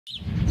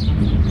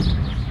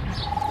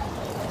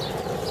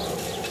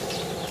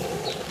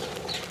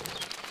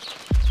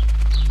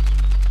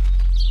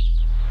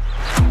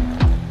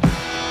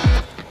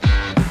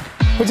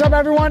What's up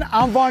everyone?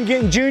 I'm Vaughn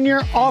Gittin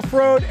Jr.,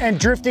 off-road and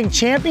drifting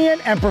champion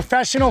and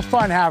professional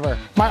fun haver.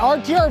 My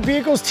RTR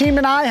vehicles team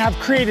and I have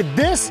created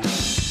this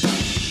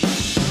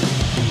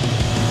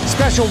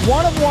special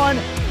one-of-one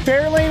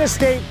Fairlane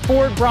Estate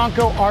Ford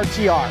Bronco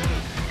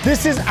RTR.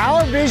 This is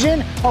our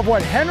vision of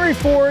what Henry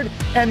Ford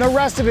and the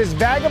rest of his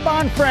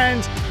vagabond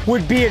friends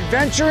would be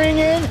adventuring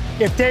in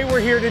if they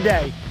were here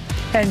today.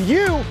 And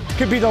you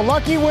could be the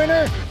lucky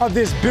winner of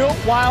this built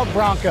wild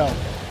Bronco.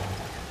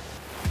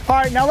 All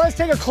right, now let's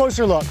take a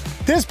closer look.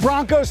 This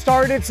Bronco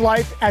started its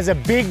life as a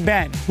Big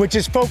Bend, which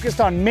is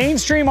focused on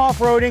mainstream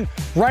off-roading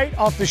right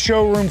off the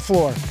showroom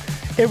floor.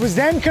 It was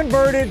then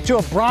converted to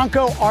a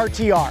Bronco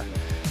RTR.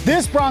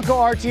 This Bronco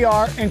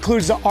RTR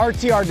includes the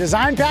RTR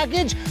design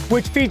package,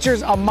 which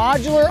features a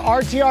modular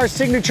RTR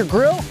signature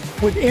grille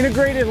with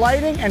integrated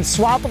lighting and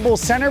swappable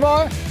center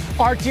bar,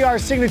 RTR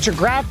signature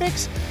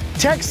graphics,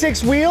 Tech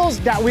 6 wheels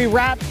that we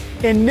wrap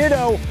in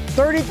Nitto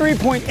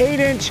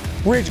 33.8-inch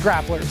ridge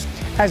grapplers,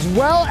 as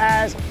well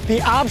as the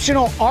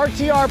optional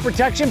RTR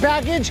protection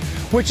package,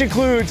 which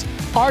includes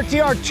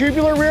RTR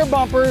tubular rear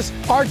bumpers,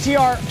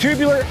 RTR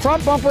tubular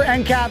front bumper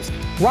end caps,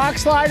 rock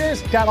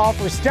sliders that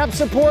offer step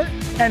support,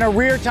 and a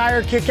rear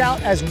tire kickout,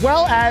 as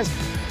well as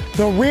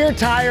the rear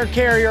tire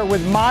carrier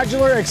with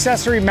modular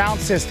accessory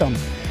mount system.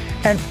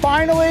 And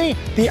finally,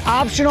 the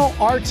optional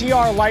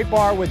RTR light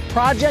bar with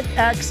Project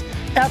X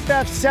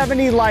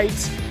FF70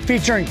 lights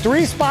featuring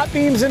 3 spot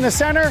beams in the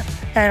center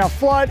and a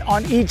flood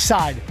on each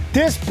side.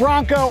 This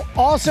Bronco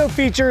also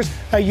features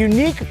a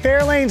unique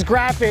Fairlane's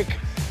graphic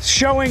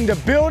showing the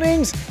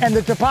buildings and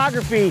the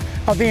topography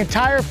of the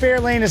entire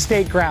Fairlane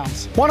Estate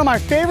grounds. One of my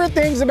favorite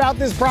things about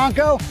this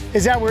Bronco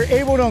is that we're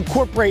able to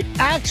incorporate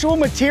actual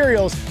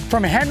materials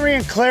from Henry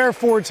and Claire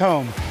Ford's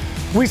home.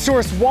 We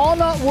sourced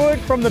walnut wood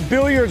from the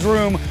billiards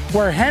room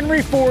where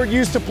Henry Ford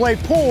used to play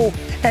pool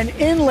and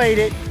inlaid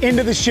it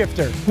into the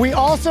shifter. We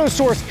also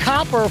sourced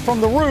copper from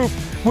the roof,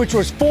 which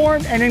was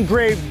formed and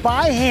engraved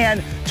by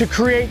hand to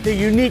create the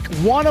unique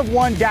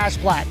one-of-one dash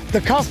plaque. The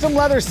custom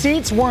leather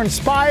seats were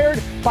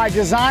inspired by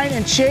design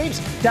and shapes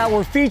that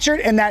were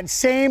featured in that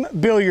same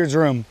billiards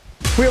room.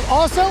 We have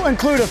also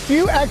included a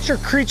few extra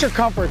creature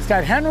comforts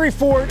that Henry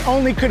Ford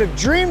only could have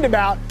dreamed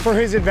about for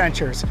his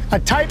adventures. A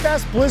Type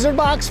S Blizzard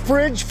Box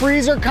fridge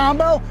freezer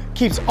combo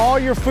keeps all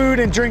your food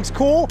and drinks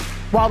cool,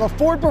 while the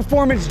Ford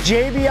Performance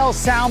JBL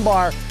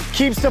soundbar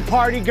keeps the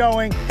party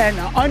going, and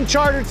an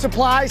Uncharted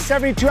Supply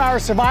 72-hour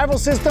survival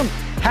system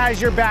has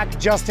your back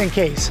just in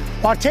case.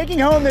 While taking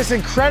home this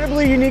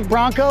incredibly unique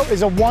Bronco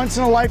is a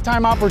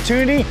once-in-a-lifetime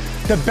opportunity,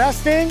 the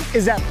best thing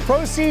is that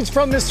proceeds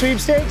from this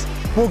sweepstakes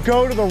will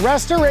go to the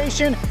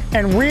restoration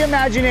and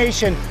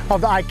reimagination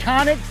of the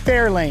iconic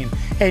Fairlane,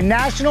 a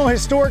National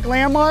Historic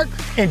Landmark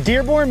in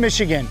Dearborn,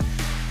 Michigan.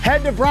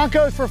 Head to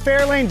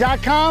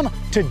broncosforfairlane.com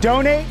to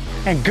donate,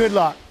 and good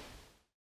luck.